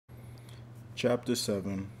Chapter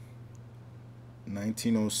 7,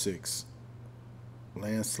 1906,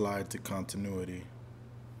 Landslide to Continuity.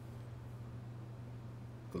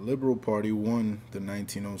 The Liberal Party won the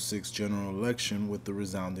 1906 general election with a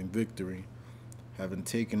resounding victory. Having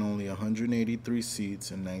taken only 183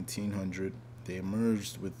 seats in 1900, they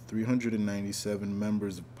emerged with 397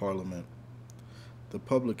 members of parliament. The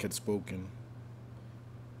public had spoken.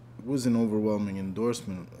 It was an overwhelming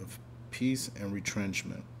endorsement of peace and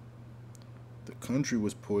retrenchment. The country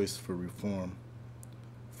was poised for reform.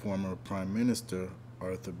 Former Prime Minister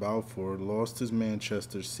Arthur Balfour lost his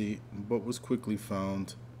Manchester seat, but was quickly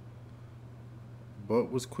found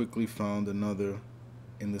another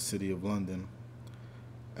in the City of London.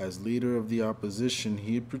 As leader of the opposition,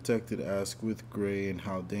 he had protected Asquith, Grey, and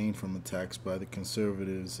Haldane from attacks by the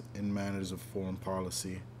Conservatives in matters of foreign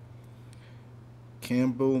policy.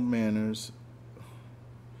 Campbell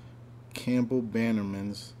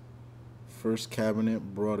Bannerman's first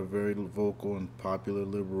cabinet brought a very vocal and popular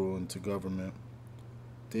Liberal into government,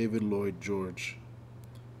 David Lloyd George.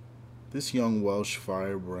 This young Welsh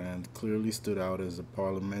firebrand clearly stood out as a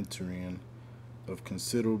parliamentarian of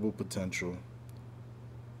considerable potential.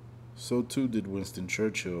 So too did Winston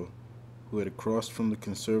Churchill, who had crossed from the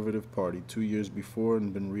Conservative Party 2 years before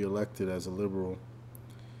and been re-elected as a Liberal.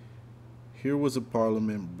 Here was a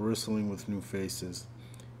parliament bristling with new faces,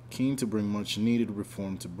 keen to bring much-needed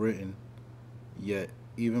reform to Britain. Yet,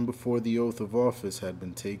 even before the oath of office had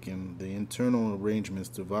been taken, the internal arrangements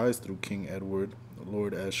devised through King Edward,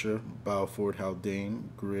 Lord Esher, Balfour, Haldane,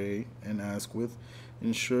 Grey, and Asquith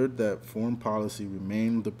ensured that foreign policy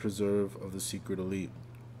remained the preserve of the secret elite.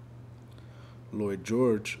 Lloyd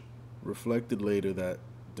George reflected later that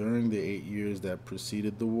during the 8 years that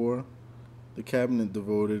preceded the war, the cabinet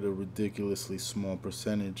devoted a ridiculously small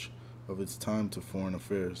percentage of its time to foreign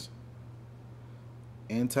affairs.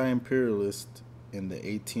 Anti-imperialist in the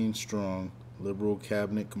 18-strong Liberal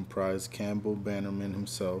cabinet comprised Campbell Bannerman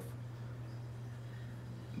himself.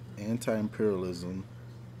 Anti-imperialist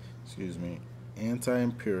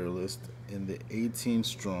in the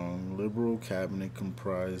 18-strong Liberal cabinet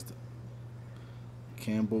comprised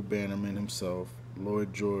Campbell Bannerman himself,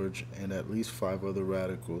 Lloyd George, and at least 5 other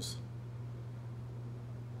radicals.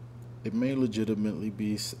 It may legitimately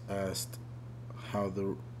be asked how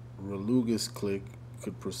the Relugus clique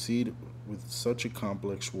could proceed with such a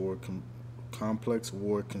complex war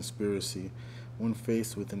conspiracy when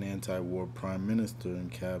faced with an anti-war prime minister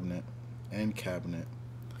and cabinet.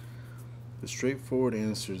 The straightforward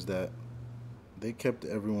answer is that they kept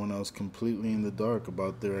everyone else completely in the dark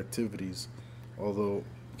about their activities, although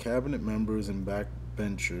cabinet members and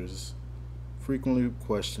backbenchers frequently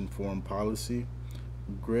questioned foreign policy.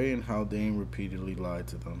 Grey and Haldane repeatedly lied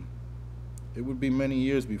to them. It would be many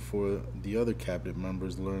years before the other cabinet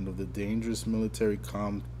members learned of the dangerous military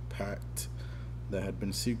compact that had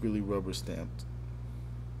been secretly rubber-stamped.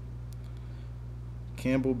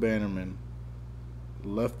 Campbell Bannerman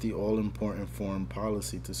left the all-important foreign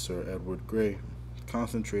policy to Sir Edward Grey,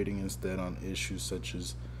 concentrating instead on issues such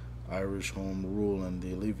as Irish Home Rule and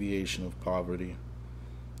the alleviation of poverty.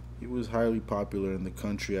 He was highly popular in the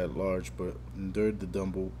country at large, but endured the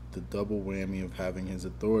double whammy of having his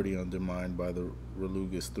authority undermined by the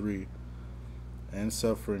Relugus III and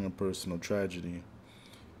suffering a personal tragedy.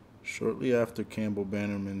 Shortly after Campbell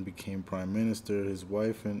Bannerman became Prime Minister, his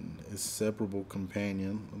wife and inseparable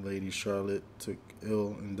companion, Lady Charlotte, took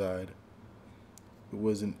ill and died. It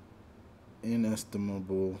was an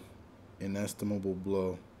inestimable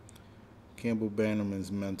blow. Campbell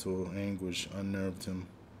Bannerman's mental anguish unnerved him.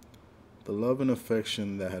 The love and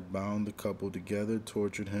affection that had bound the couple together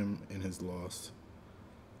tortured him in his loss.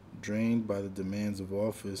 Drained by the demands of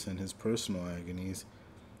office and his personal agonies,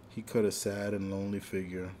 he cut a sad and lonely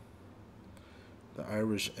figure. The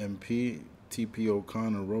Irish MP T.P.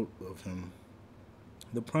 O'Connor wrote of him,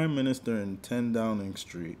 "The Prime Minister in 10 Downing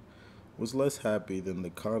Street was less happy than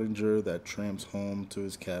the cottager that tramps home to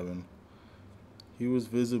his cabin. He was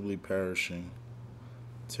visibly perishing,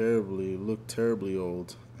 looked terribly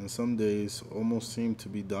old, and some days almost seemed to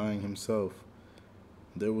be dying himself.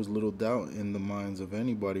 There was little doubt in the minds of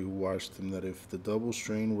anybody who watched him that if the double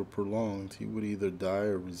strain were prolonged, he would either die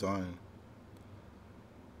or resign."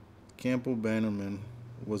 Campbell Bannerman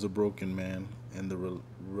was a broken man, and the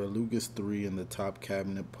Relugus III in the top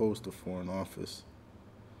cabinet post of Foreign Office,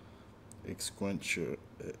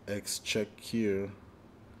 Exchequer,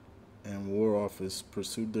 and War Office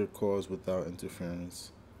pursued their cause without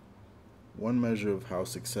interference. One measure of how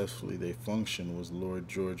successfully they functioned was Lord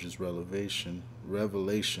George's revelation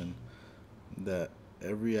that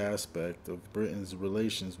Every aspect of Britain's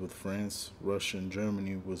relations with France, Russia, and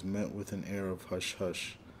Germany was met with an air of hush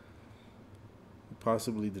hush. He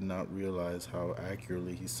possibly did not realize how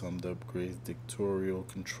accurately he summed up Gray's dictatorial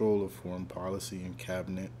control of foreign policy and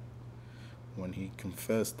cabinet when he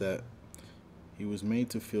confessed that he was made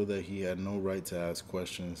to feel that he had no right to ask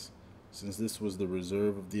questions, since this was the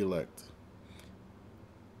reserve of the elect.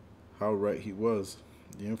 How right he was.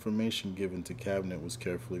 The information given to cabinet was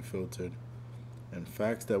carefully filtered, and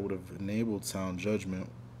facts that would have enabled sound judgment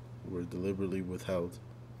were deliberately withheld.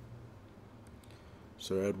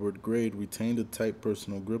 Sir Edward Grey retained a tight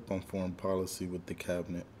personal grip on foreign policy with the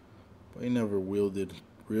cabinet, but he never wielded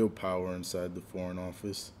real power inside the Foreign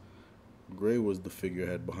Office. Grey was the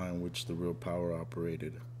figurehead behind which the real power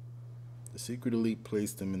operated. The secret elite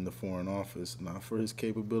placed him in the Foreign Office not for his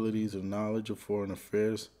capabilities or knowledge of foreign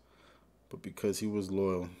affairs, but because he was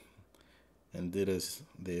loyal and did as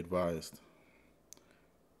they advised.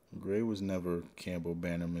 Grey was never Campbell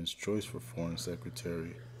Bannerman's choice for Foreign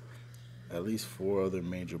Secretary. At least four other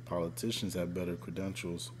major politicians had better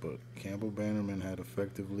credentials, but Campbell Bannerman had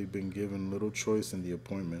effectively been given little choice in the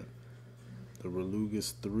appointment. The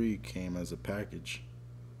Relugus Three came as a package.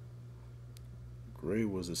 Grey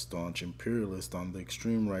was a staunch imperialist on the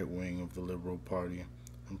extreme right wing of the Liberal Party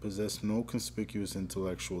and possessed no conspicuous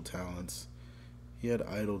intellectual talents. He had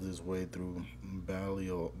idled his way through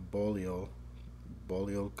Balliol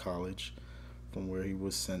College, from where he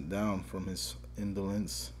was sent down from his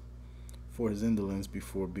indolence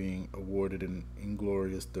before being awarded an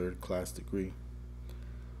inglorious third-class degree.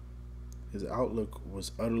 His outlook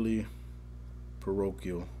was utterly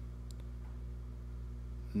parochial.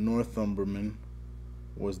 Northumberland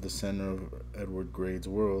was the center of Edward Grey's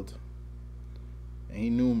world, and he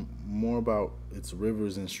knew more about its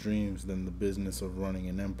rivers and streams than the business of running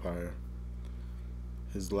an empire.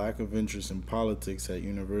 His lack of interest in politics at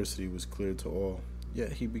university was clear to all,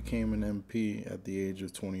 yet he became an MP at the age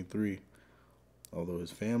of 23, although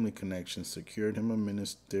his family connections secured him a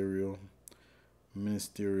ministerial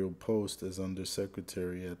post as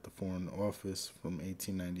Undersecretary at the Foreign Office from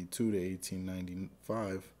 1892 to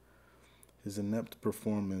 1895. His inept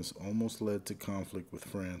performance almost led to conflict with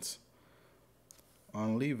France.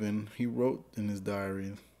 On leaving, he wrote in his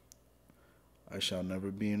diary, "I shall never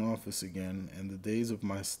be in office again, and the days of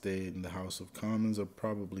my stay in the House of Commons are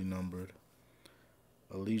probably numbered."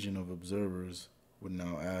 A legion of observers would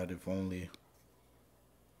now add, if only.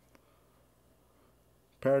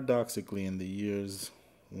 Paradoxically, in the years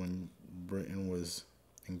when Britain was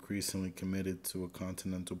increasingly committed to a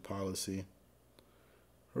continental policy,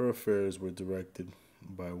 her affairs were directed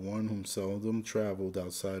by one whom seldom traveled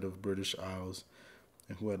outside of British Isles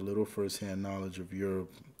and who had little first-hand knowledge of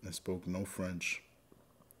Europe and spoke no French.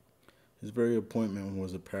 His very appointment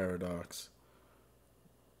was a paradox.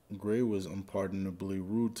 Grey was unpardonably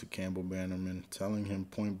rude to Campbell Bannerman, telling him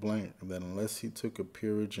point blank that unless he took a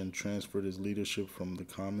peerage and transferred his leadership from the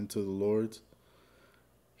Common to the Lords,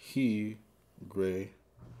 he, Grey,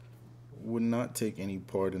 would not take any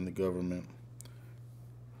part in the government.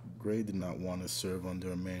 Grey did not want to serve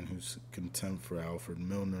under a man whose contempt for Alfred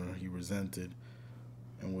Milner he resented,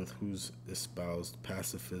 and with whose espoused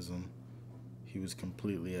pacifism he was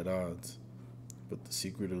completely at odds. But the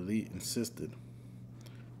secret elite insisted.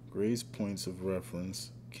 Grey's points of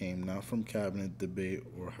reference came not from cabinet debate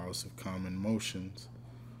or House of Commons motions,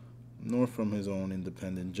 nor from his own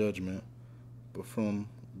independent judgment, but from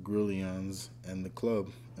Grillons and the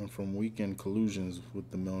club, and from weekend collusions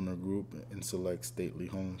with the Milner Group in select stately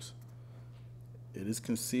homes. It is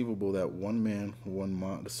conceivable that one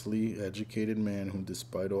modestly educated man who,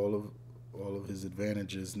 despite all of his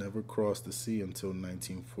advantages, never crossed the sea until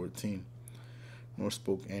 1914, nor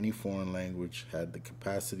spoke any foreign language, had the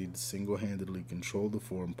capacity to single-handedly control the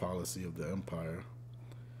foreign policy of the empire,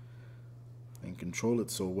 and control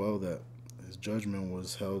it so well that his judgment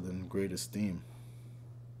was held in great esteem.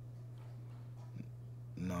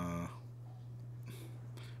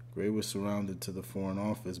 Grey was surrounded to the Foreign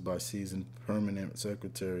Office by seasoned permanent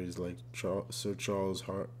secretaries like Sir Charles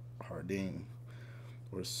Harding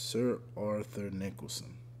or Sir Arthur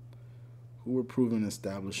Nicholson, who were proven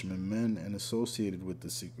establishment men and associated with the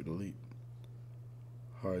secret elite.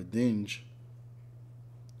 Hardinge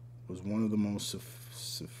was one of the most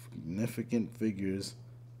significant figures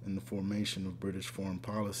in the formation of British foreign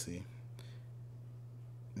policy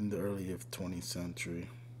in the early 20th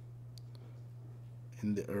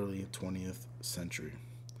century.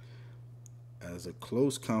 As a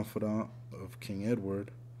close confidant of King Edward,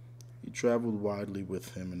 he traveled widely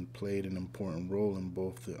with him and played an important role in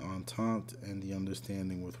both the Entente and the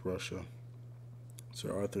understanding with Russia.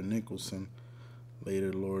 Sir Arthur Nicholson,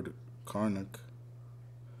 Later, Lord Carnac,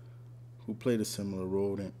 who played a similar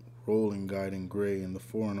role in guiding Grey in the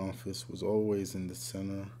Foreign Office, was always at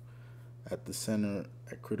the center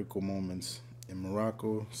at critical moments in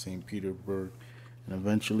Morocco, St. Petersburg, and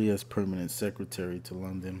eventually as permanent secretary to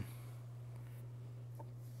London.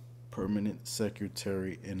 Permanent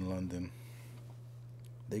secretary in London.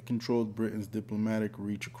 They controlled Britain's diplomatic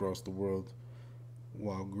reach across the world,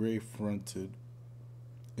 while Grey fronted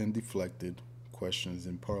and deflected questions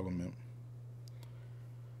in Parliament.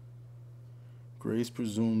 Grey's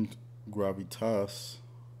presumed gravitas,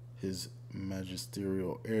 his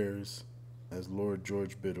magisterial airs, as Lord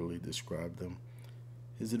George bitterly described them,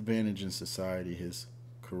 his advantage in society, his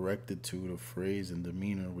correctitude of phrase and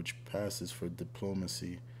demeanor which passes for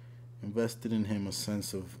diplomacy, invested in him a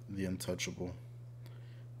sense of the untouchable.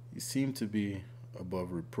 He seemed to be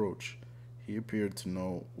above reproach. He appeared to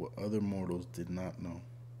know what other mortals did not know.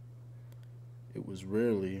 It was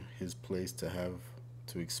rarely his place to have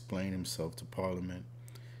to explain himself to Parliament.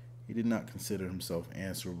 He did not consider himself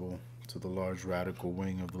answerable to the large radical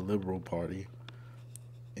wing of the Liberal Party.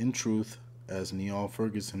 In truth, as Niall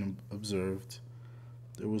Ferguson observed,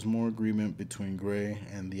 there was more agreement between Grey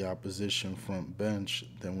and the opposition front bench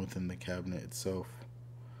than within the cabinet itself,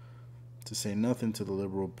 to say nothing to the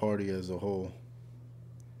Liberal Party as a whole.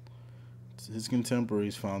 His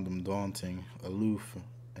contemporaries found him daunting, aloof,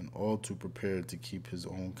 and all too prepared to keep his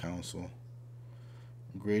own counsel.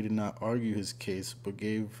 Grey did not argue his case, but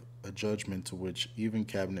gave a judgment to which even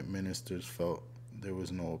cabinet ministers felt there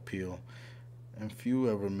was no appeal, and few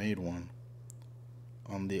ever made one.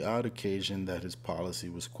 On the odd occasion that his policy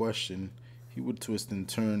was questioned, he would twist and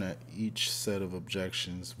turn at each set of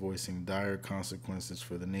objections, voicing dire consequences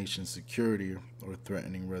for the nation's security or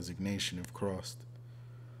threatening resignation if crossed.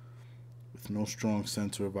 With no strong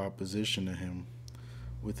center of opposition to him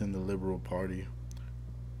within the Liberal Party,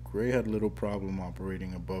 Grey had little problem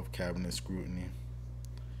operating above cabinet scrutiny.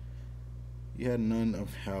 He had none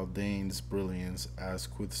of Haldane's brilliance,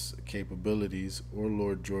 Asquith's capabilities, or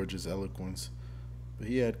Lord George's eloquence, but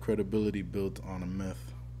he had credibility built on a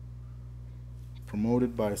myth.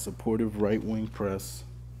 Promoted by a supportive right-wing press,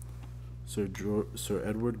 Sir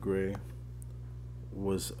Edward Grey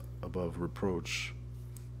was above reproach.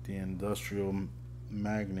 The industrial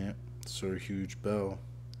magnate, Sir Hugh Bell,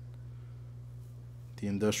 the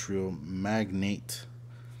industrial magnate,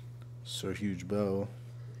 Sir Hugh Bell,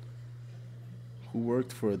 who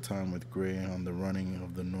worked for a time with Grey on the running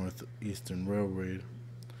of the Northeastern Railroad,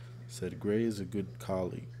 said Grey is a good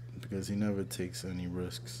colleague because he never takes any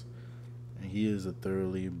risks, and he is a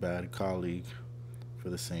thoroughly bad colleague for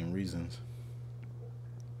the same reasons.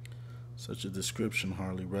 Such a description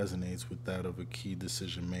hardly resonates with that of a key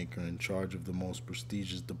decision maker in charge of the most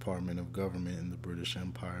prestigious department of government in the British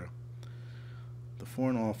Empire. The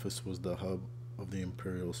Foreign Office was the hub of the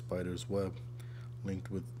imperial spider's web,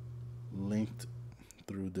 linked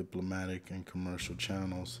through diplomatic and commercial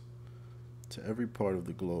channels to every part of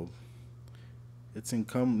the globe. Its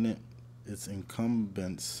incumbents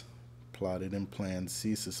plotted and planned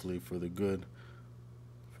ceaselessly for the good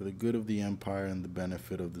of the empire and the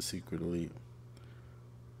benefit of the secret elite.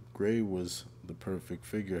 Grey was the perfect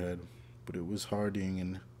figurehead, but it was Harding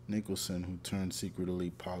and Nicholson who turned secret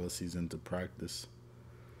elite policies into practice.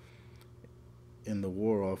 In the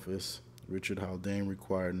War Office, Richard Haldane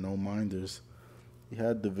required no minders. He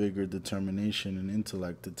had the vigor, determination, and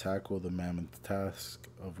intellect to tackle the mammoth task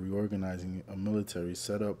of reorganizing a military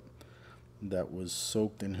setup that was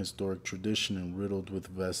soaked in historic tradition and riddled with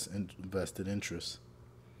vested interests.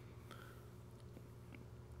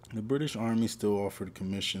 The British Army still offered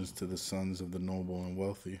commissions to the sons of the noble and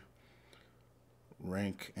wealthy.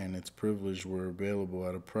 Rank and its privilege were available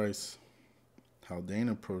at a price. Haldane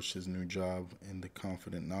approached his new job in the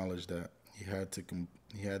confident knowledge that he had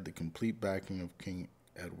the complete backing of King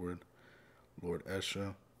Edward, Lord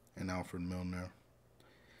Esher, and Alfred Milner.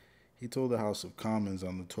 He told the House of Commons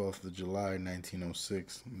on the 12th of July,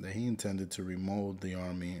 1906, that he intended to remold the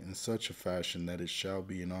army in such a fashion that it shall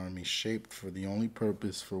be an army shaped for the only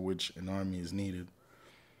purpose for which an army is needed,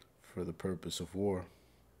 for the purpose of war.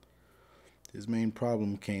 His main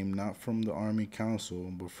problem came not from the Army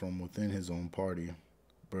Council, but from within his own party,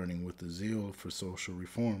 burning with the zeal for social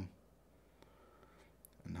reform.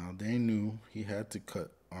 And Haldane knew he had to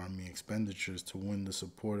cut army expenditures to win the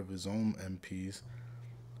support of his own MPs,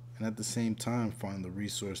 and at the same time find the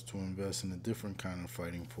resource to invest in a different kind of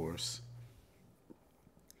fighting force.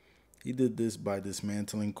 He did this by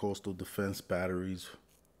dismantling coastal defense batteries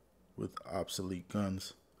with obsolete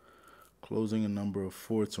guns, closing a number of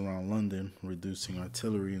forts around London, reducing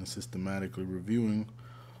artillery, and systematically reviewing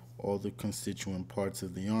all the constituent parts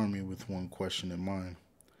of the army with one question in mind: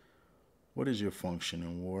 what is your function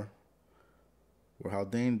in war? Where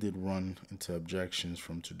Haldane did run into objections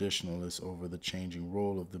from traditionalists over the changing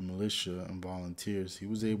role of the militia and volunteers, he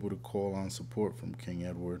was able to call on support from King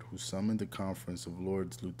Edward, who summoned a conference of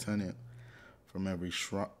Lords Lieutenant from every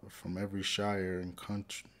shire and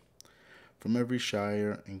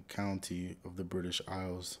county of the British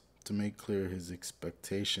Isles to make clear his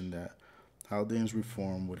expectation that Haldane's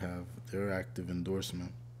reform would have their active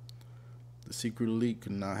endorsement. The secret elite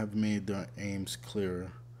could not have made their aims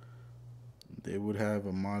clearer. They would have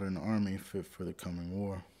a modern army fit for the coming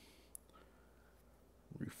war.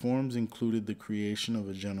 Reforms included the creation of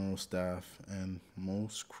a general staff and,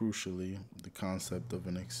 most crucially, the concept of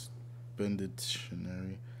an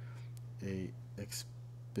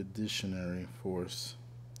expeditionary force.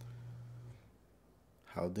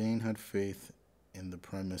 Haldane had faith in the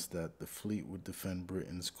premise that the fleet would defend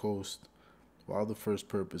Britain's coast, while the first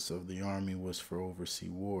purpose of the army was for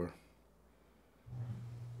overseas war.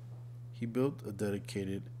 He built a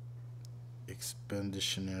dedicated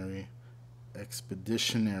expeditionary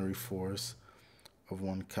force of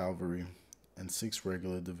 1 cavalry and 6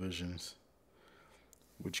 regular divisions,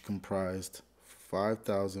 which comprised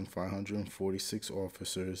 5,546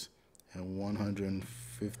 officers and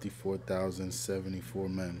 154,074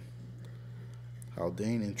 men.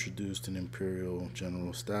 Haldane introduced an imperial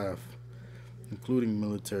general staff, including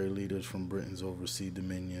military leaders from Britain's overseas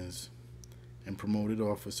dominions, and promoted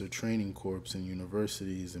officer training corps in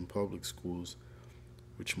universities and public schools,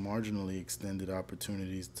 which marginally extended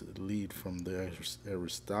opportunities to lead from the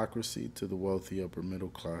aristocracy to the wealthy upper middle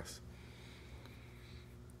class.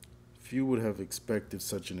 Few would have expected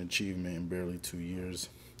such an achievement in barely 2 years,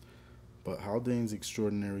 but Haldane's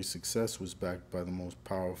extraordinary success was backed by the most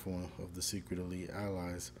powerful of the secret elite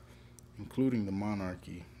allies, including the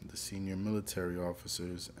monarchy, the senior military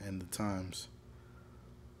officers, and the Times.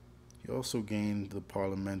 He also gained the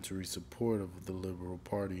parliamentary support of a liberal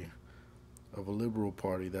party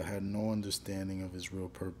that had no understanding of his real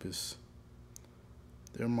purpose.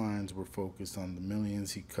 Their minds were focused on the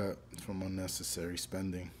millions he cut from unnecessary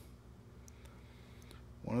spending.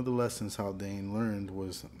 One of the lessons Haldane learned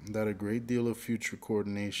was that a great deal of future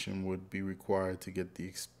coordination would be required to get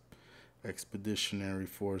the expeditionary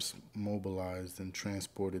force mobilized and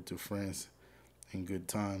transported to France in good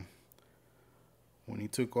time. When he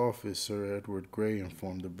took office, Sir Edward Grey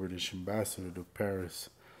informed the British ambassador to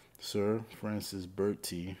Paris, Sir Francis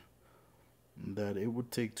Bertie, that it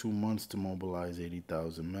would take 2 months to mobilize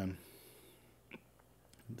 80,000 men.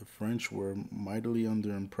 The French were mightily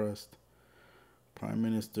underimpressed. Prime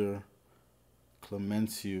Minister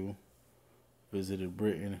Clemenceau visited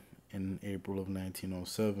Britain in April of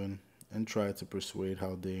 1907 and tried to persuade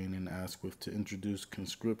Haldane and Asquith to introduce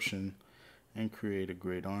conscription and create a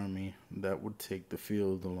great army that would take the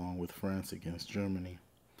field along with France against Germany.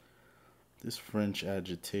 This French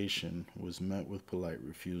agitation was met with polite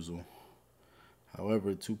refusal.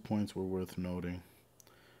 However, 2 points were worth noting.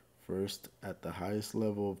 First, at the highest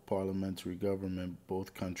level of parliamentary government,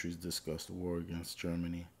 both countries discussed war against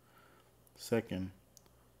Germany. Second,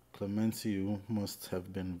 Clemenceau must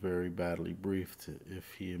have been very badly briefed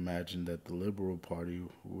if he imagined that the Liberal Party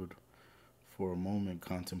would for a moment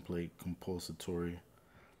contemplate compulsory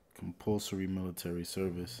military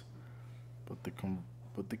service, but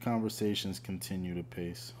the conversations continued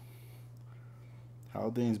apace.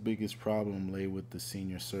 Haldane's biggest problem lay with the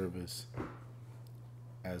senior service,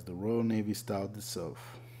 as the Royal Navy styled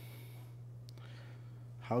itself.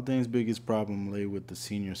 Haldane's biggest problem lay with the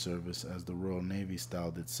senior service, as the Royal Navy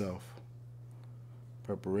styled itself.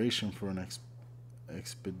 Preparation for an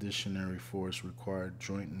expeditionary force required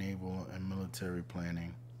joint naval and military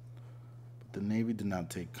planning, but the Navy did not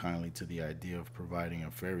take kindly to the idea of providing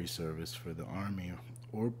a ferry service for the Army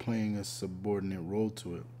or playing a subordinate role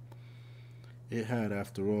to it. It had,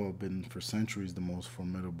 after all, been for centuries the most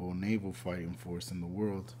formidable naval fighting force in the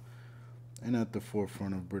world, and at the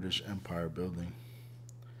forefront of British empire building.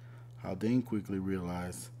 Haldane quickly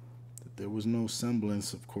realized that there was no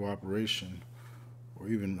semblance of cooperation or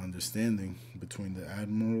even understanding between the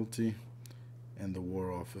Admiralty and the War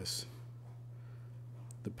Office.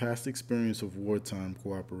 The past experience of wartime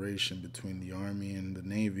cooperation between the Army and the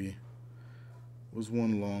Navy was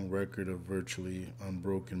one long record of virtually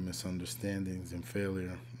unbroken misunderstandings and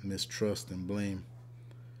failure, mistrust and blame.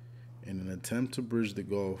 In an attempt to bridge the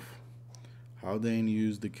gulf, Haldane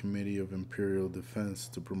used the Committee of Imperial Defense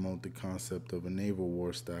to promote the concept of a naval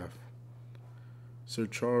war staff. Sir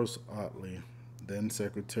Charles Otley, then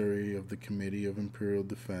Secretary of the Committee of Imperial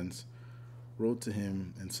Defense, wrote to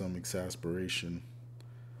him in some exasperation,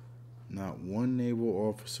 Not one naval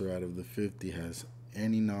officer out of the 50 has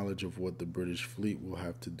any knowledge of what the British fleet will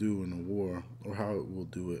have to do in a war or how it will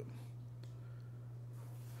do it.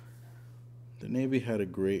 The Navy had a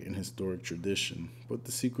great and historic tradition, but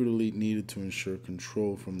the secret elite needed to ensure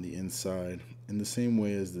control from the inside in the same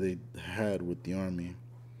way as they had with the Army.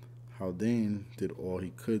 Haldane did all he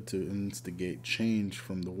could to instigate change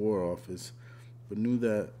from the War Office, but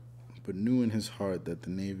knew in his heart that the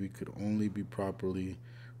Navy could only be properly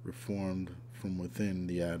reformed from within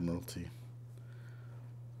the Admiralty.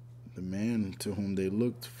 The man to whom they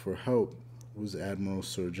looked for help was Admiral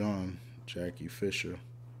Sir John Jackie Fisher.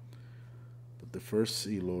 But the first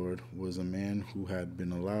Sea Lord was a man who had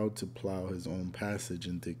been allowed to plow his own passage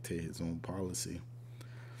and dictate his own policy.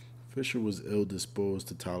 Fisher was ill disposed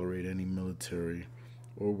to tolerate any military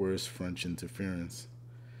or worse French interference.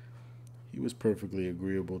 He was perfectly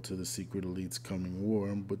agreeable to the secret elite's coming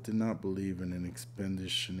war, but did not believe in an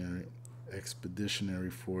expeditionary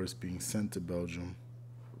force being sent to Belgium.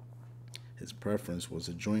 His preference was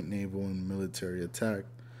a joint naval and military attack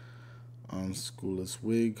on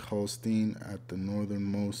Schleswig-Holstein at the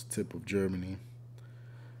northernmost tip of Germany.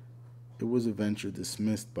 It was a venture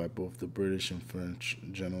dismissed by both the British and French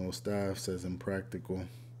general staffs as impractical.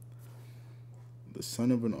 The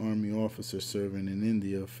son of an army officer serving in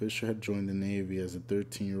India, Fisher had joined the Navy as a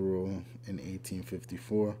 13-year-old in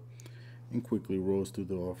 1854 and quickly rose through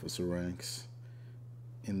the officer ranks.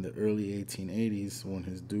 In the early 1880s, when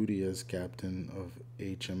his duty as captain of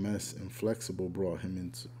HMS Inflexible brought him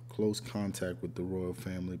into close contact with the royal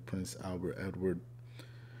family, Prince Albert Edward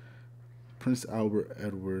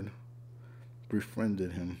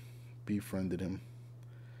befriended him.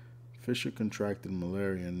 Fisher contracted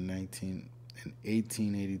malaria in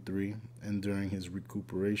 1883, and during his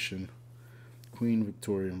recuperation, Queen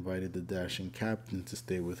Victoria invited the dashing captain to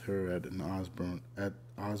stay with her at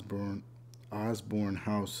Osborne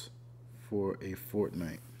House for a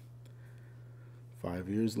fortnight. 5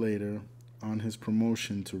 years later, on his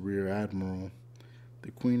promotion to Rear Admiral, the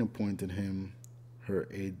Queen appointed him her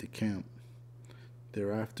aide-de-camp.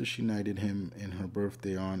 Thereafter, she knighted him in her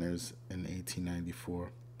birthday honors in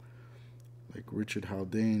 1894. Like Richard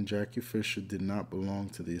Haldane, Jackie Fisher did not belong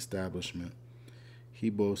to the establishment. He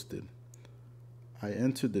boasted, "I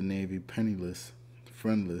entered the Navy penniless,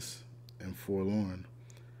 friendless, and forlorn.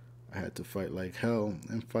 I had to fight like hell,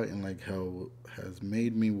 and fighting like hell has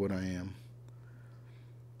made me what I am."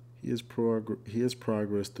 He has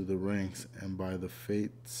progressed through the ranks, and by the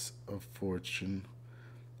fates of fortune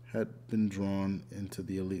had been drawn into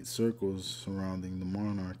the elite circles surrounding the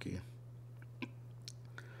monarchy.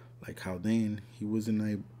 Like Haldane, he was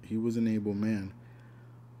an able man.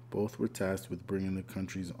 Both were tasked with bringing the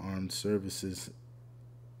country's armed services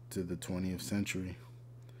to the 20th century.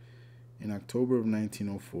 In October of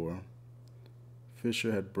 1904,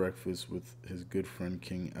 Fisher had breakfast with his good friend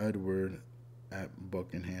King Edward at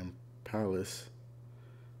Buckingham Palace,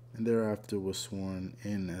 and thereafter was sworn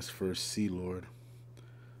in as First Sea Lord.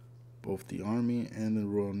 Both the Army and the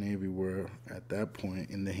Royal Navy were, at that point,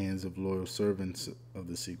 in the hands of loyal servants of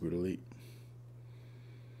the secret elite,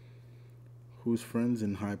 whose friends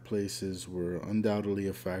in high places were undoubtedly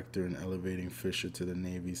a factor in elevating Fisher to the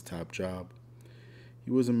Navy's top job. He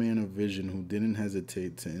was a man of vision who didn't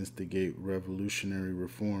hesitate to instigate revolutionary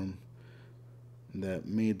reform that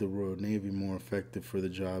made the Royal Navy more effective for the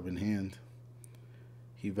job in hand.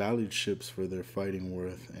 He valued ships for their fighting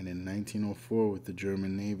worth, and in 1904, with the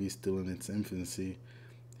German Navy still in its infancy,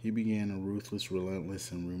 he began a ruthless,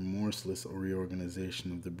 relentless, and remorseless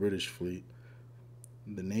reorganization of the British fleet.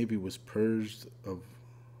 The Navy was purged of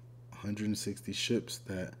 160 ships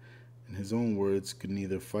that, in his own words, could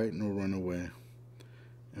neither fight nor run away,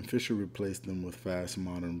 and Fisher replaced them with fast,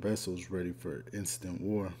 modern vessels ready for instant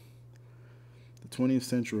war. The 20th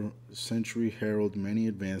century heralded many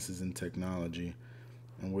advances in technology,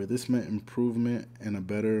 and where this meant improvement and a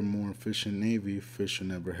better and more efficient Navy, Fisher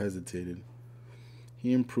never hesitated.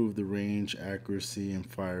 He improved the range, accuracy, and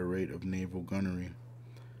fire rate of naval gunnery,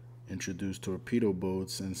 introduced torpedo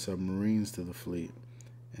boats and submarines to the fleet,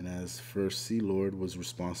 and as First Sea Lord was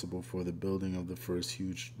responsible for the building of the first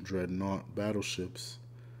huge dreadnought battleships.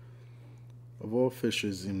 Of all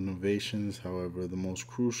Fisher's innovations, however, the most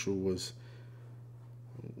crucial was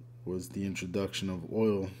the introduction of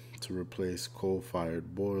oil to replace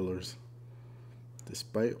coal-fired boilers.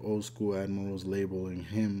 Despite old-school admirals labeling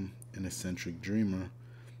him an eccentric dreamer,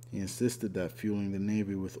 he insisted that fueling the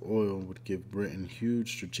Navy with oil would give Britain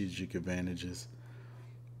huge strategic advantages.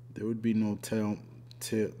 There would be no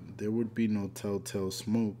telltale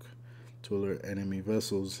smoke to alert enemy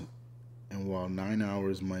vessels, and while 9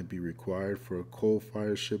 hours might be required for a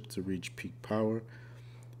coal-fired ship to reach peak power,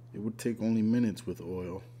 it would take only minutes with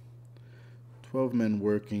oil. 12 men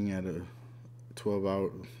working at a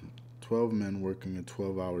 12-hour 12 men working a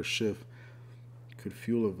 12-hour shift could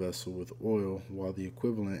fuel a vessel with oil, while the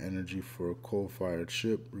equivalent energy for a coal-fired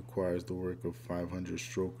ship requires the work of 500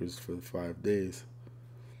 strokers for 5 days.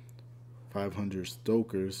 500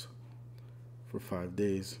 stokers for 5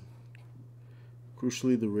 days.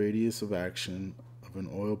 Crucially, the radius of action of an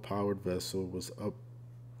oil-powered vessel was up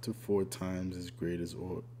to 4 times as great as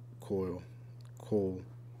coal.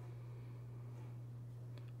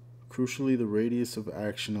 Crucially, the radius of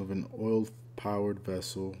action of an oil-powered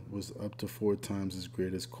vessel was up to 4 times as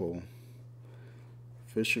great as coal.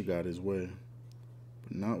 Fisher got his way,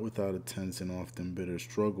 but not without a tense and often bitter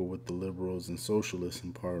struggle with the liberals and socialists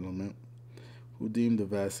in Parliament, who deemed the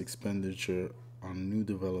vast expenditure on new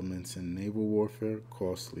developments in naval warfare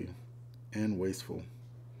costly and wasteful.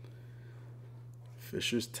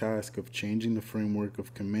 Fisher's task of changing the framework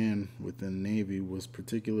of command within the Navy was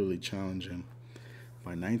particularly challenging.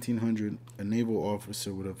 By 1900, a naval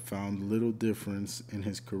officer would have found little difference in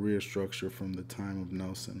his career structure from the time of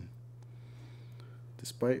Nelson.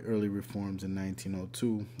 Despite early reforms in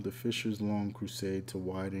 1902, the Fisher's long crusade to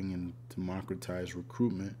widen and democratize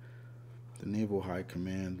recruitment, the Naval High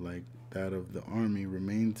Command, like that of the Army,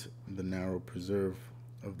 remained the narrow preserve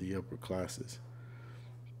of the upper classes.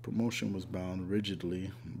 Promotion was bound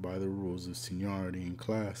rigidly by the rules of seniority and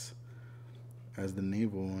class. As the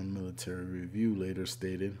Naval and Military Review later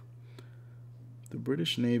stated, the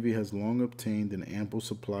British Navy has long obtained an ample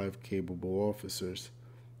supply of capable officers,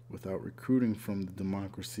 without recruiting from the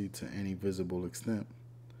democracy to any visible extent.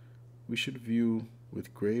 We should view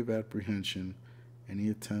with grave apprehension any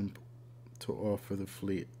attempt to offer the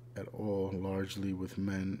fleet at all largely with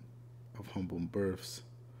men of humble births.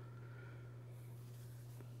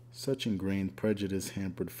 Such ingrained prejudice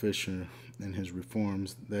hampered Fisher in his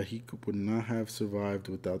reforms that he would not have survived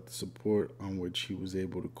without the support on which he was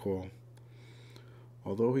able to call.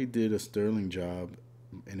 Although he did a sterling job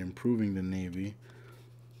in improving the Navy,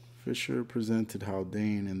 Fisher presented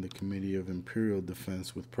Haldane and the Committee of Imperial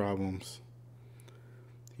Defense with problems.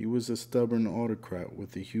 He was a stubborn autocrat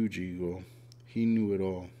with a huge ego. He knew it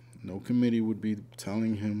all. No committee would be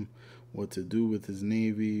telling him what to do with his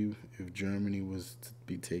navy if Germany was to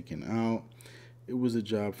be taken out. It was a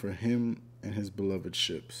job for him and his beloved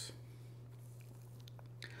ships.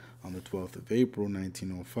 On the 12th of April,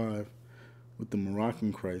 1905, with the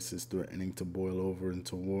Moroccan crisis threatening to boil over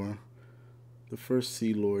into war, the First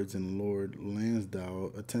Sea Lords and Lord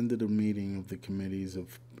Landslide attended a meeting of the Committees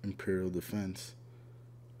of Imperial Defense,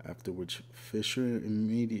 after which Fisher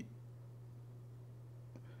intimated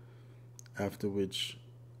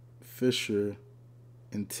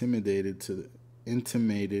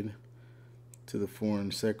to the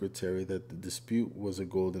Foreign Secretary that the dispute was a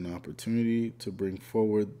golden opportunity to bring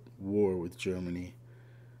forward war with Germany.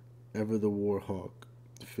 Ever the war hawk,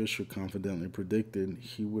 Fisher confidently predicted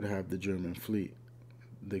he would have the German fleet,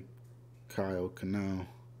 the Kiel Canal,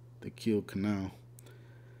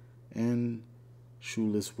 and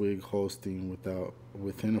Schleswig-Holstein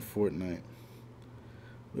within a fortnight.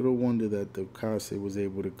 Little wonder that the Kase was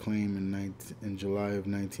able to claim in July of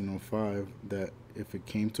 1905 that if it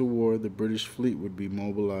came to war, the British fleet would be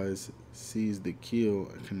mobilized, seize the Kiel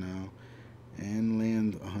Canal, and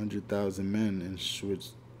land 100,000 men in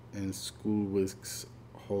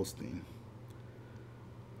Schleswig-Holstein.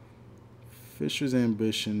 Fisher's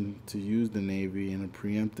ambition to use the Navy in a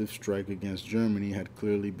preemptive strike against Germany had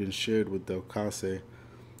clearly been shared with Delcasse,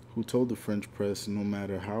 who told the French press no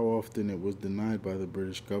matter how often it was denied by the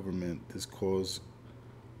British government, this caused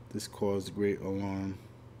great alarm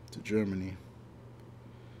to Germany.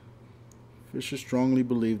 Fisher strongly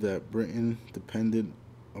believed that Britain depended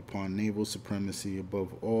upon naval supremacy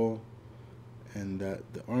above all, and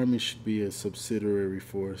that the army should be a subsidiary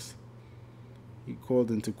force. He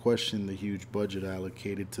called into question the huge budget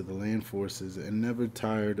allocated to the land forces and never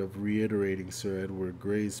tired of reiterating Sir Edward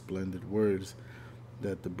Grey's splendid words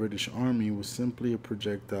that the British Army was simply a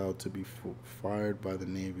projectile to be fired by the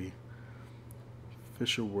Navy.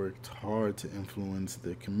 Fisher worked hard to influence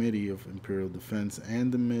the Committee of Imperial Defense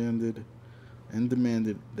and demanded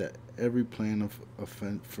that every plan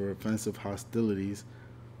for offensive hostilities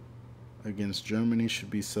against Germany should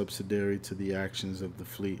be subsidiary to the actions of the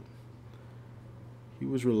fleet. He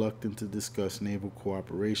was reluctant to discuss naval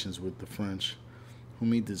cooperations with the French,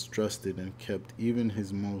 whom he distrusted and kept even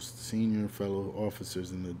his most senior fellow officers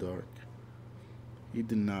in the dark. He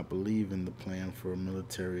did not believe in the plan for a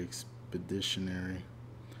military expeditionary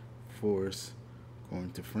force going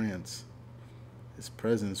to France. His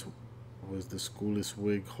presence was the schoolist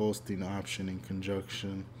Whig Holstein option in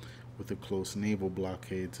conjunction with a close naval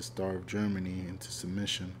blockade to starve Germany into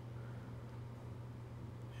submission.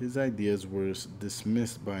 His ideas were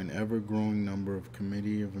dismissed by an ever growing number of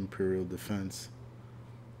Committee of Imperial Defense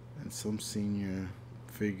and some senior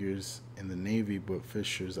figures in the Navy, but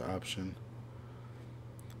Fisher's option.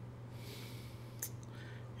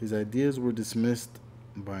 His ideas were dismissed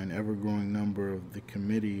by an ever growing number of the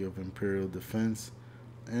Committee of Imperial Defense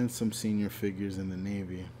and some senior figures in the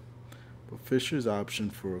Navy. But Fisher's option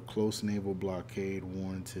for a close naval blockade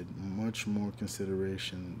warranted much more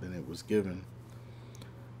consideration than it was given.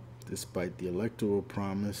 Despite the electoral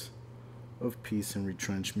promise of peace and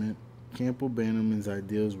retrenchment, Campbell Bannerman's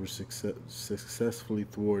ideals were successfully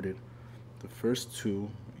thwarted. The first 2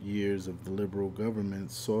 years of the Liberal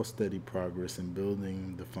government saw steady progress in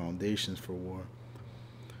building the foundations for war.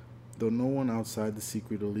 Though no one outside the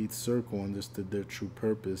secret elite circle understood their true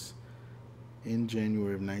purpose, in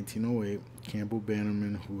January of 1908, Campbell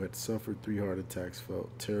Bannerman, who had suffered 3 heart attacks,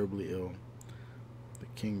 felt terribly ill. The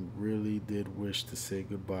king really did wish to say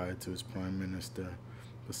goodbye to his prime minister,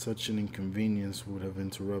 but such an inconvenience would have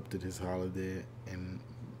interrupted his holiday in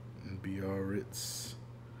Biarritz,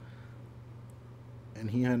 and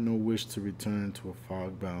he had no wish to return to a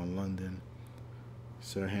fog-bound London.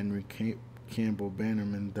 Sir Henry Campbell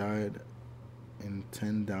Bannerman died in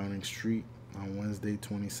 10 Downing Street on Wednesday,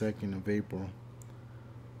 22nd of April.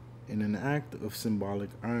 In an act of symbolic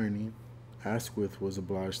irony, Asquith was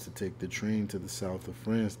obliged to take the train to the south of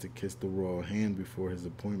France to kiss the royal hand before his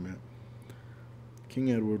appointment.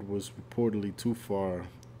 King Edward was reportedly too far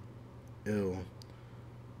ill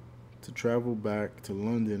to travel back to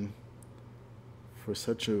London for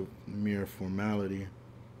such a mere formality.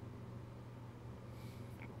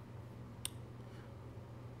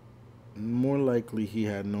 More likely, he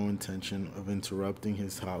had no intention of interrupting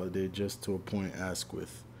his holiday just to appoint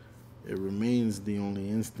Asquith. It remains the only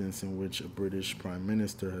instance in which a British Prime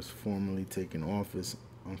Minister has formally taken office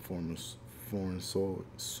on foreign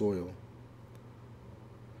soil.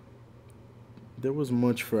 There was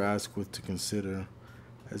much for Asquith to consider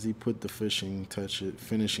as he put the finishing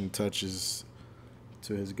touches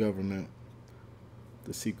to his government.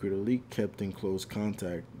 The secret elite kept in close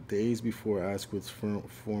contact. Days before Asquith's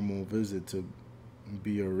formal visit to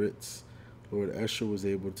Biarritz, Lord Esher was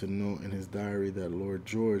able to note in his diary that Lord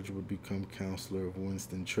George would become counselor of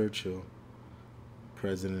Winston Churchill,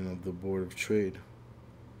 president of the Board of Trade.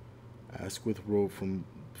 Asquith wrote from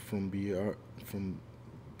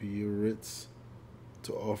Biarritz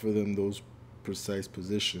to offer them those precise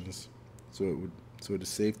positions, so it is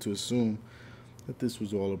safe to assume that this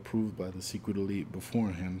was all approved by the secret elite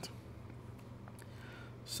beforehand.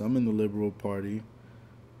 Some in the Liberal Party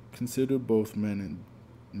considered both men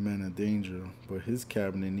a danger, but his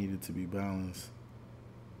cabinet needed to be balanced.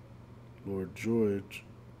 Lord George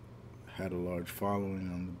had a large following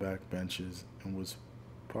on the backbenches and was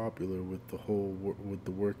popular with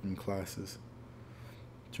the working classes.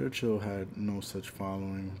 Churchill had no such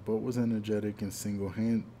following, but was energetic and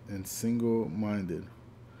single-minded.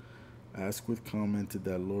 Asquith commented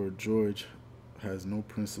that Lord George has no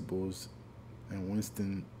principles and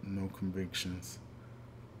Winston no convictions.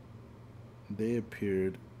 They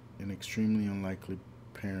appeared an extremely unlikely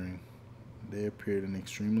pairing.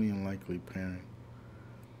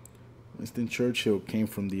 Winston Churchill came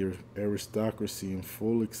from the aristocracy and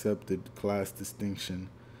full accepted class distinction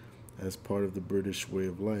as part of the British way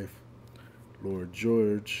of life. Lord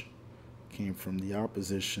George came from the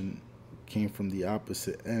opposite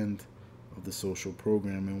end of the social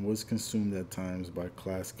program and was consumed at times by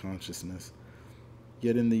class consciousness.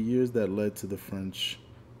 Yet in the years that led to the First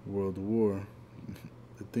World War,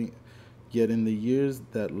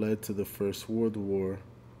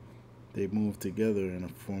 they moved together in a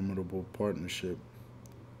formidable partnership.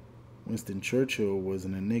 Winston Churchill was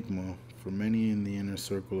an enigma for many in the inner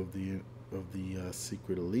circle of the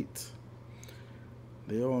secret elite.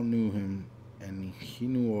 They all knew him, and he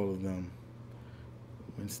knew all of them.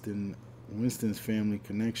 Winston's family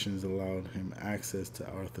connections allowed him access to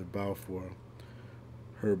Arthur Balfour,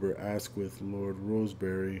 Herbert Asquith, Lord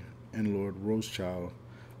Rosebery, and Lord Rothschild,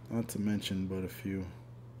 to mention but a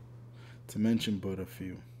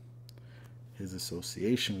few. His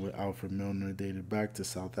association with Alfred Milner dated back to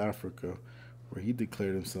South Africa, where he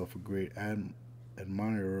declared himself a great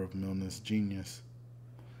admirer of Milner's genius.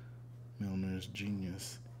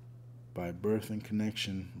 By birth and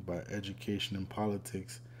connection, by education and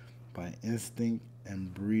politics, by instinct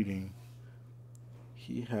and breeding,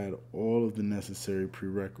 he had all of the necessary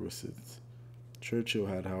prerequisites. Churchill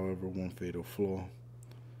had, however, one fatal flaw.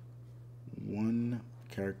 one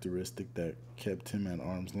characteristic that kept him at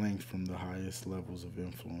arm's length from the highest levels of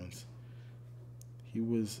influence. He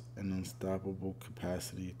was an unstoppable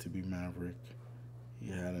capacity to be maverick. He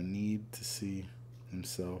had a need to see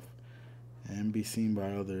himself and be seen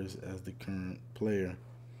by others as the current player.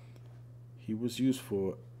 He was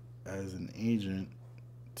useful as an agent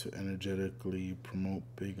to energetically promote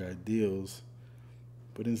big ideals,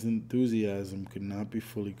 but his enthusiasm could not be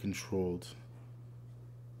fully controlled.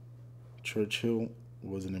 Churchill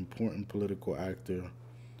was an important political actor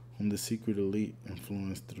whom the secret elite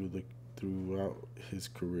influenced throughout his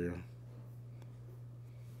career.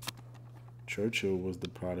 Churchill was the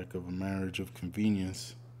product of a marriage of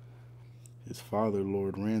convenience. His father,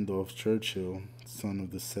 Lord Randolph Churchill, son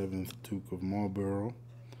of the seventh Duke of Marlborough,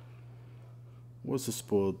 was a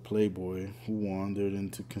spoiled playboy who wandered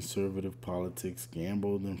into conservative politics,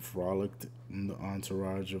 gambled, and frolicked in the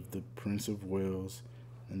entourage of the Prince of Wales,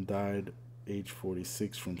 and died age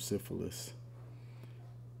 46 from syphilis.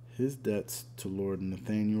 His debts to Lord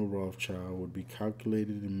Nathaniel Rothschild would be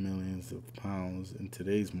calculated in millions of pounds in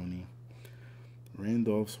today's money.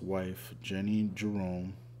 Randolph's wife, Jenny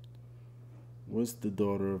Jerome, was the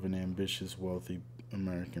daughter of an ambitious, wealthy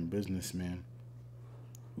American businessman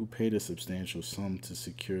who paid a substantial sum to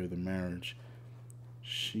secure the marriage.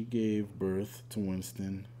 She gave birth to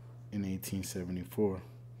Winston in 1874,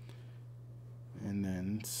 and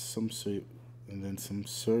then some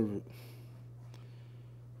 74,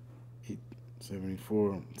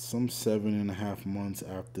 some 7.5 months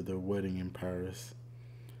after their wedding in Paris.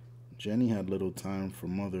 Jenny had little time for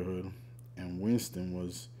motherhood, and Winston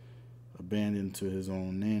was abandoned to his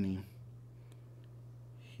own nanny.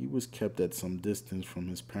 He was kept at some distance from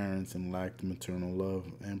his parents and lacked maternal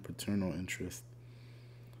love and paternal interest.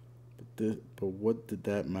 But what did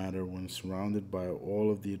that matter when surrounded by all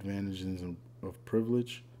of the advantages of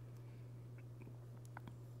privilege?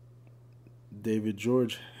 David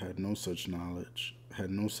George had no such advantage.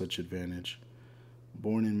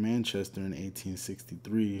 Born in Manchester in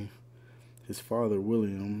 1863, his father,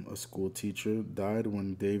 William, a school teacher, died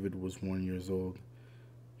when David was 1 year old.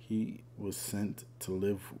 He was sent to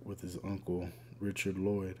live with his uncle, Richard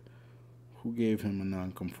Lloyd, who gave him a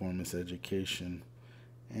nonconformist education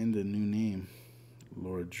and a new name,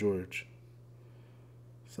 Lord George.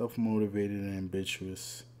 Self-motivated and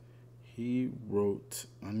ambitious, he wrote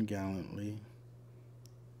ungallantly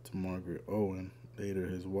to Margaret Owen, later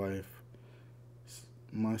his wife,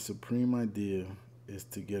 "My supreme idea is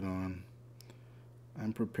to get on.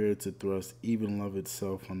 I'm prepared to thrust even love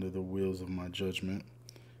itself under the wheels of my judgment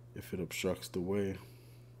if it obstructs the way."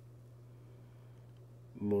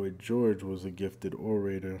 Lloyd George was a gifted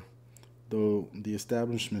orator, though the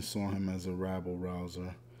establishment saw him as a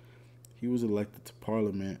rabble-rouser. He was elected to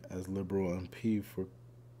Parliament as Liberal MP for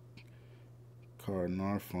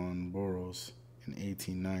Caernarfon boroughs in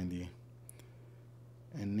 1890,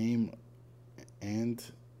 and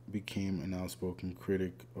became an outspoken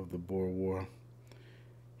critic of the Boer War.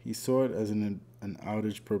 He saw it as an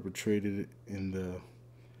outrage perpetrated in the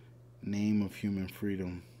name of human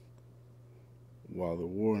freedom. While the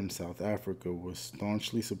war in South Africa was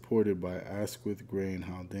staunchly supported by Asquith, Gray, and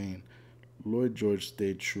Haldane, Lloyd George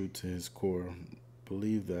stayed true to his core,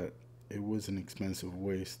 believed that it was an expensive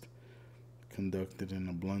waste, conducted in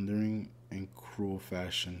a blundering and cruel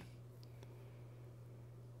fashion.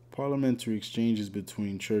 Parliamentary exchanges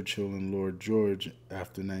between Churchill and Lord George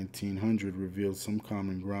after 1900 revealed some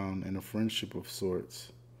common ground, and a friendship of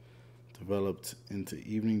sorts developed into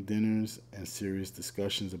evening dinners and serious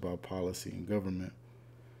discussions about policy and government.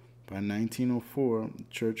 By 1904,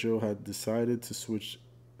 Churchill had decided to switch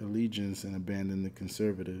allegiance and abandon the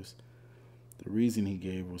Conservatives. The reason he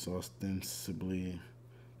gave was ostensibly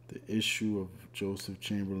the issue of Joseph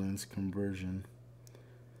Chamberlain's conversion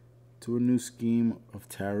to a new scheme of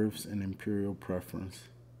tariffs and imperial preference.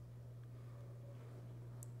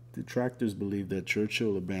 Detractors believed that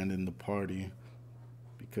Churchill abandoned the party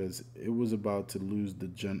because it was about to lose the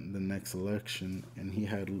next election, and he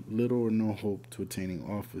had little or no hope to attaining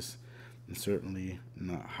office, and certainly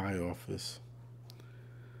not high office.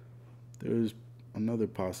 There is another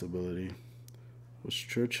possibility. Was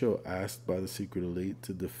Churchill asked by the secret elite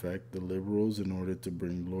to defect the Liberals in order to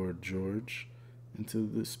bring Lord George into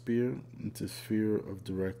the sphere of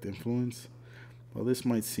direct influence? While this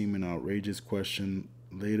might seem an outrageous question,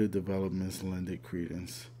 later developments lend it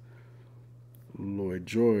credence. Lloyd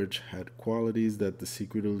George had qualities that the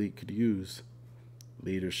secret elite could use: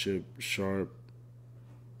 leadership, sharp,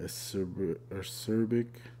 acerbic,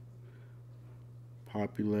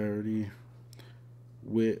 popularity,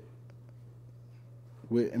 wit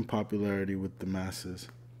and popularity with the masses.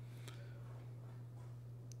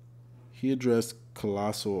 He addressed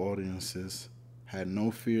colossal audiences, had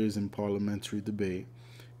no fears in parliamentary debate,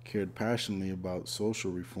 cared passionately about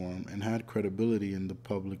social reform, and had credibility in the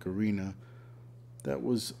public arena that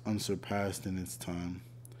was unsurpassed in its time.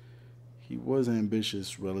 He was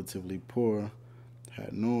ambitious, relatively poor,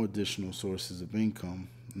 had no additional sources of income,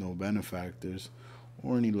 no benefactors,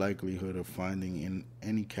 or any likelihood of finding in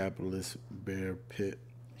any capitalist bear pit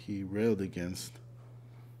he railed against.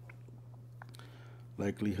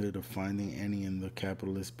 Likelihood of finding any in the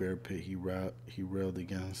capitalist bear pit he railed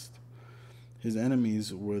against. His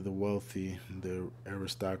enemies were the wealthy, the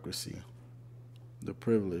aristocracy, the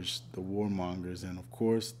privileged, the warmongers, and of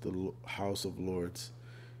course the House of Lords.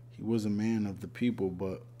 He was a man of the people,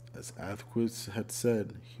 but as Asquith had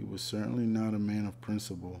said, he was certainly not a man of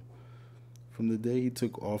principle. From the day he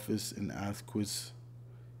took office in Asquith's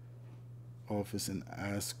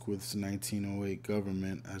 1908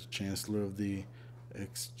 government as Chancellor of the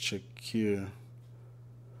Exchequer,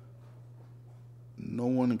 no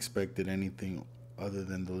one expected anything other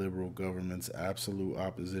than the Liberal government's absolute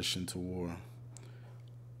opposition to war,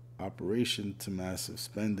 operation to massive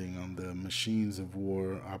spending on the machines of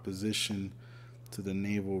war, opposition to the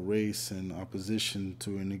naval race, and opposition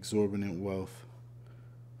to an exorbitant wealth.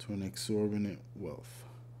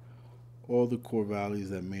 All the core values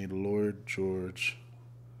that made Lloyd George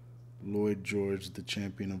the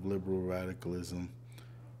champion of liberal radicalism.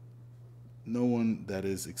 No one, that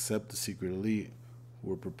is, except the secret elite, who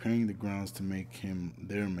were preparing the grounds to make him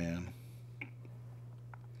their man.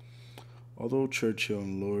 Although Churchill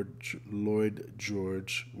and Lloyd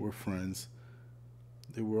George were friends,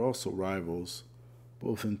 they were also rivals.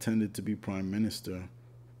 Both intended to be prime minister.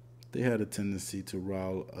 They had a tendency to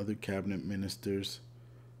rile other cabinet ministers,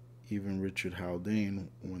 even Richard Haldane,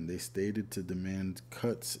 when they stated to demand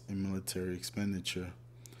cuts in military expenditure.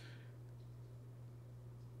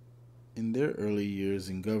 In their early years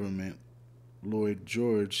in government, Lloyd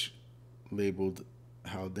George labeled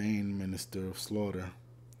Haldane Minister of Slaughter.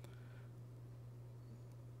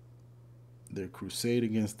 Their crusade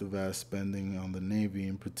against the vast spending on the Navy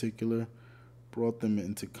in particular brought them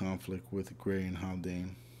into conflict with Grey and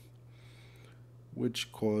Haldane,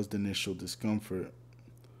 which caused initial discomfort.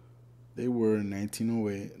 They were, in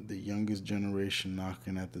 1908, the youngest generation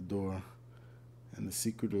knocking at the door, and the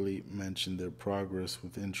secret elite mentioned their progress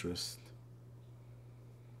with interest.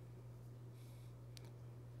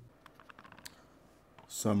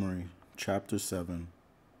 Summary, Chapter 7,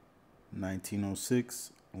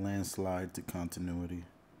 1906, Landslide to Continuity.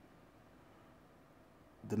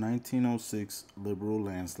 The 1906 Liberal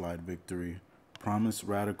landslide victory promised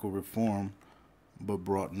radical reform but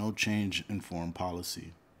brought no change in foreign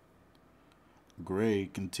policy. Gray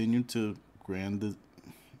continued the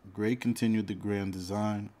grand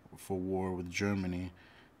design for war with Germany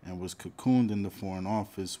and was cocooned in the Foreign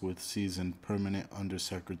Office with seasoned permanent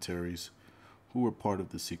undersecretaries who were part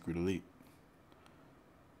of the secret elite.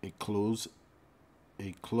 A close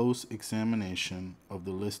examination of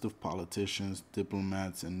the list of politicians,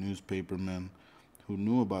 diplomats, and newspapermen who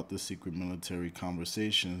knew about the secret military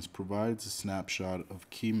conversations provides a snapshot of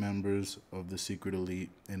key members of the secret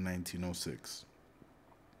elite in 1906.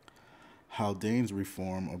 Haldane's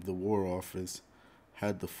reform of the War Office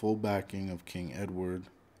had the full backing of King Edward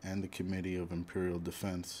and the Committee of Imperial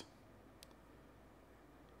Defense.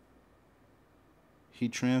 He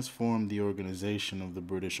transformed the organization of the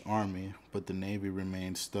British Army, but the Navy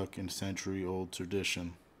remained stuck in century-old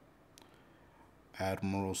tradition.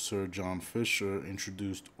 Admiral Sir John Fisher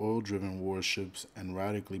introduced oil-driven warships and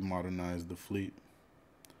radically modernized the fleet.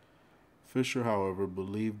 Fisher, however,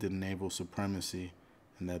 believed in naval supremacy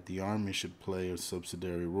and that the Army should play a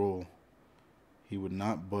subsidiary role. He would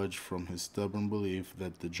not budge from his stubborn belief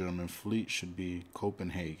that the German fleet should be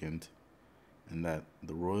Copenhagened and that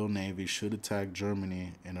the Royal Navy should attack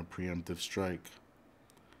Germany in a preemptive strike.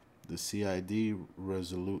 The CID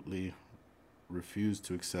resolutely refused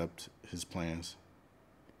to accept his plans.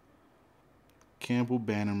 Campbell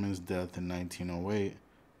Bannerman's death in 1908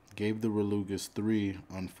 gave the Relugas III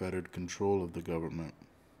unfettered control of the government.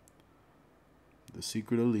 The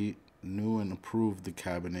secret elite knew and approved the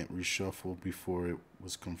cabinet reshuffle before it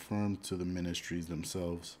was confirmed to the ministries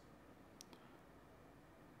themselves.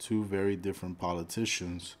 Two very different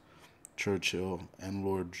politicians, Churchill and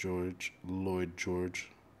Lloyd George,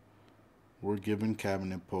 were given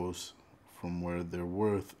cabinet posts from where their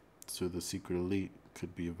worth to the secret elite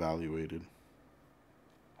could be evaluated.